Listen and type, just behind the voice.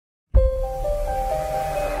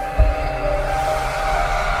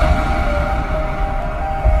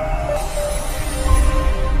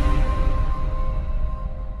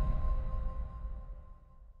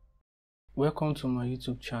Welcome to my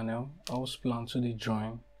YouTube channel. I was Plan to the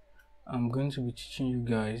Drawing. I'm going to be teaching you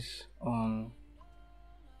guys on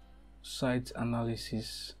site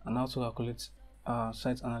analysis and how to calculate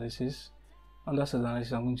site analysis. Under site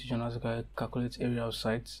analysis, I'm going to teach you how to calculate area of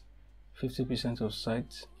site, 50% of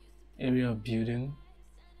site, area of building,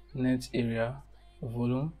 net area,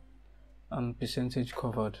 volume, and percentage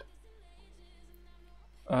covered.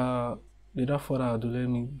 Without further ado, let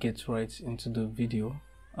me get right into the video.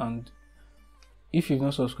 And if you've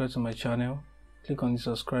not subscribed to my channel, click on the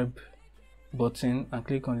subscribe button and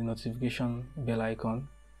click on the notification bell icon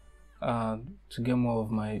to get more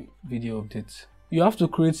of my video updates. You have to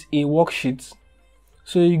create a worksheet.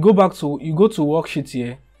 So you go to worksheet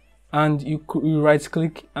here, and you right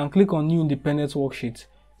click and click on new independent worksheet.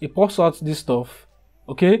 It pops out this stuff.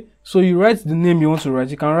 Okay, so you write the name you want to write.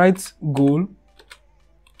 You can write goal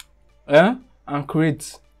and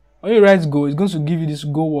create. When you write goal, it's going to give you this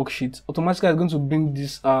goal worksheet. Automatically it's going to bring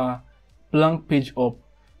this blank page up,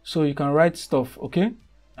 so you can write stuff. Okay,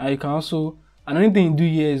 and you can also, and anything you do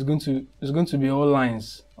here is going to be all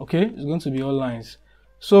lines. Okay, it's going to be all lines.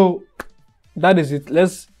 So that is it.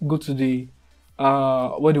 Let's go to the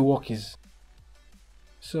where the work is.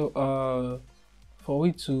 So for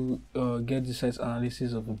we to get the site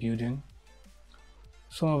analysis of the building,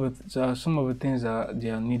 some of the things that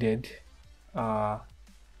they are needed are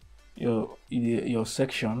your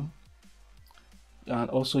section and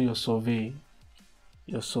also your survey.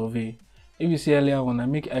 If you see earlier on, I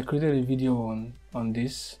created a video on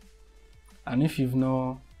this, and if you've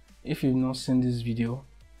not seen this video,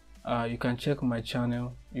 you can check my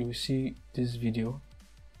channel. You will see this video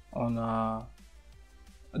on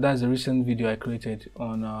that's a recent video I created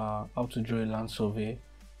on how to draw a land survey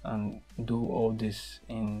and do all this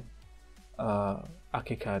in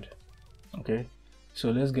ArchiCAD. Okay, so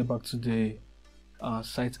let's get back to the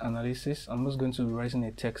site analysis. I'm just going to be writing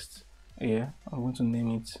a text here. I'm going to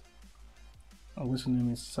name it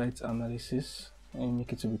site analysis. Let me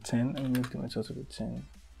make it to be 10. Let me make the method to be 10.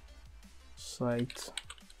 Site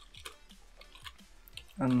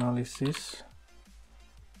analysis.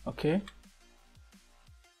 Okay.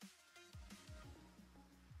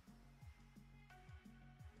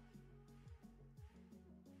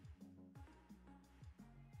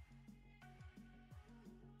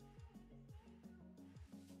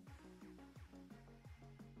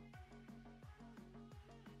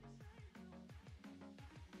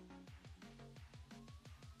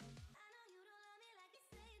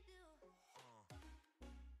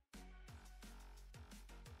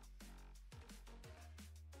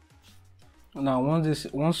 Now I'm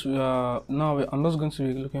just going to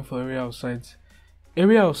be looking for area of site.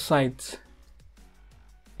 Area of site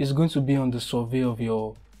is going to be on the survey of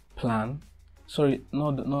your plan. Sorry,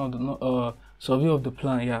 survey of the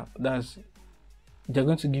plan. Yeah, they're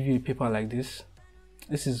going to give you a paper like this.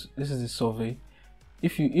 This is the survey.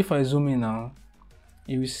 If I zoom in now,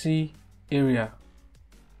 you will see area.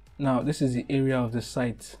 Now this is the area of the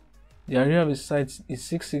site. The area of the site is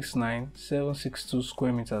 669,762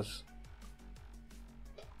 square meters.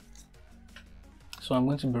 So I'm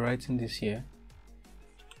going to be writing this here,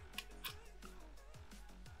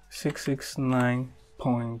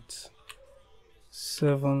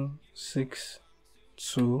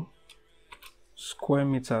 669.762 square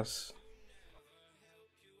meters,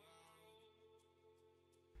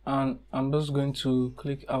 and I'm just going to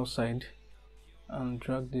click outside and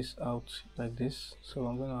drag this out like this. So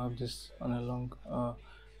I'm going to have this on a long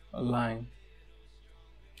line.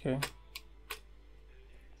 Okay.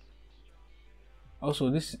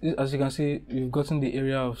 Also, this as you can see, we've gotten the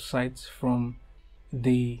area of site from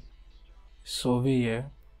the survey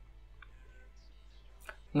here.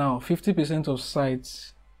 Now 50% of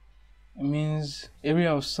sites means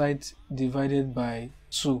area of site divided by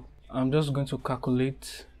 2. I'm just going to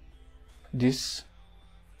calculate this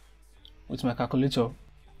with my calculator,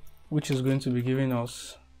 which is going to be giving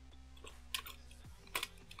us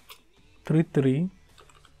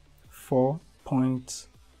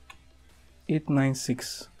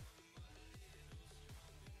 334.896.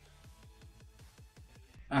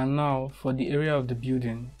 And now for the area of the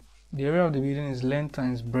building. The area of the building is length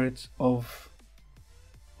times breadth of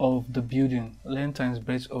the building. Length times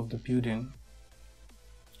breadth of the building.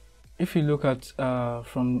 If you look at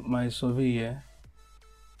from my survey here,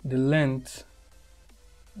 the length,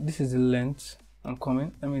 this is the length. I'm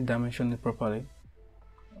coming. Let me dimension it properly,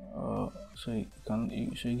 so you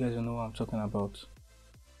guys know what I'm talking about.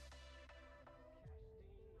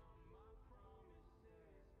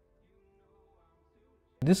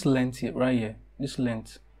 This length here, right here, this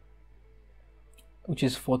length, which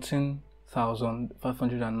is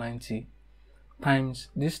 14,590, times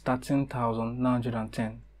this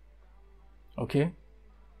 13,910. Okay,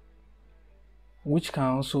 which can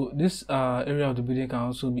also, this area of the building can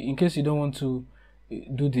also be, in case you don't want to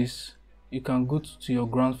do this, you can go to your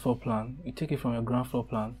ground floor plan. You take it from your ground floor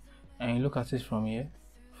plan and you look at it from here.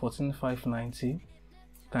 14,590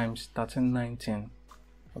 times 13,910.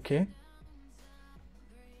 Okay,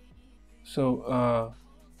 so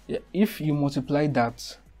yeah, if you multiply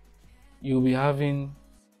that, you'll be having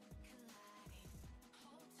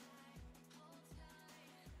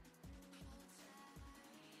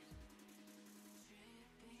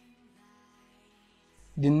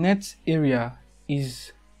the net area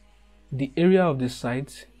is the area of the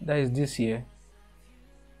site, that is this here,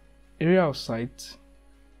 area of site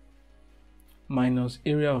minus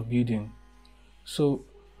area of building. So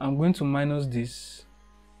I'm going to minus this,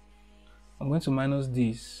 I'm going to minus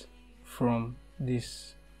this from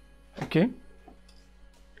this, okay,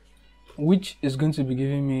 which is going to be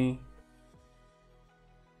giving me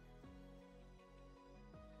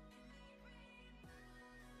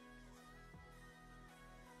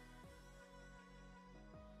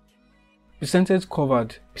percentage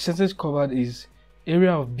covered. Percentage covered is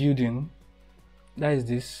area of building, that is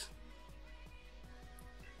this,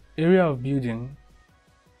 area of building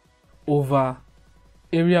over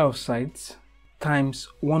area of site times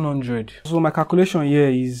 100. So my calculation here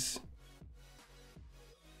is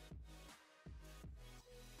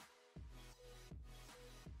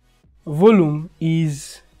volume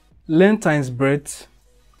is length times breadth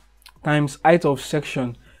times height of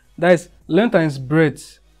section, that is length times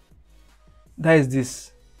breadth, that is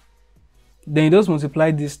this, then you just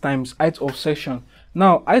multiply this times height of section.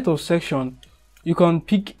 Now height of section, you can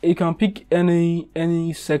pick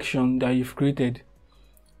any section that you've created.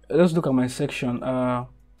 Let's look at my section.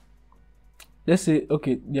 Let's say,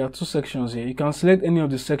 okay, there are two sections here. You can select any of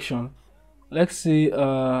the section. Let's say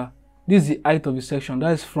this is the height of the section,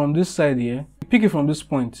 that is from this side here. You pick it from this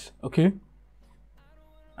point, okay,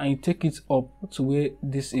 and you take it up to where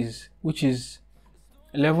this is, which is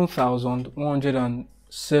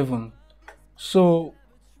 11,107. So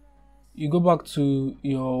you go back to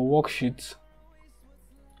your worksheet,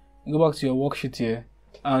 here,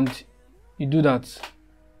 and you do that.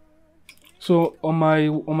 So on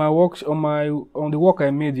the work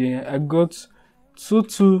I made here, I got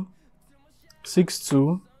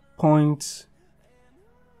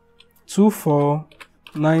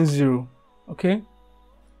 2262.2490. okay,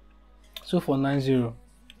 2490.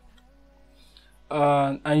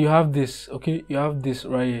 And you have this, okay, you have this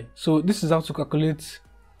right here. So this is how to calculate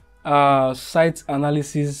site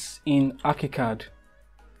analysis in Archicad.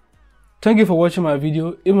 Thank you for watching my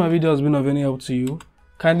video. If my video has been of any help to you,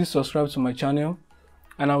 kindly subscribe to my channel,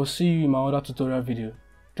 and I will see you in my other tutorial video.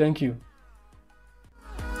 Thank you.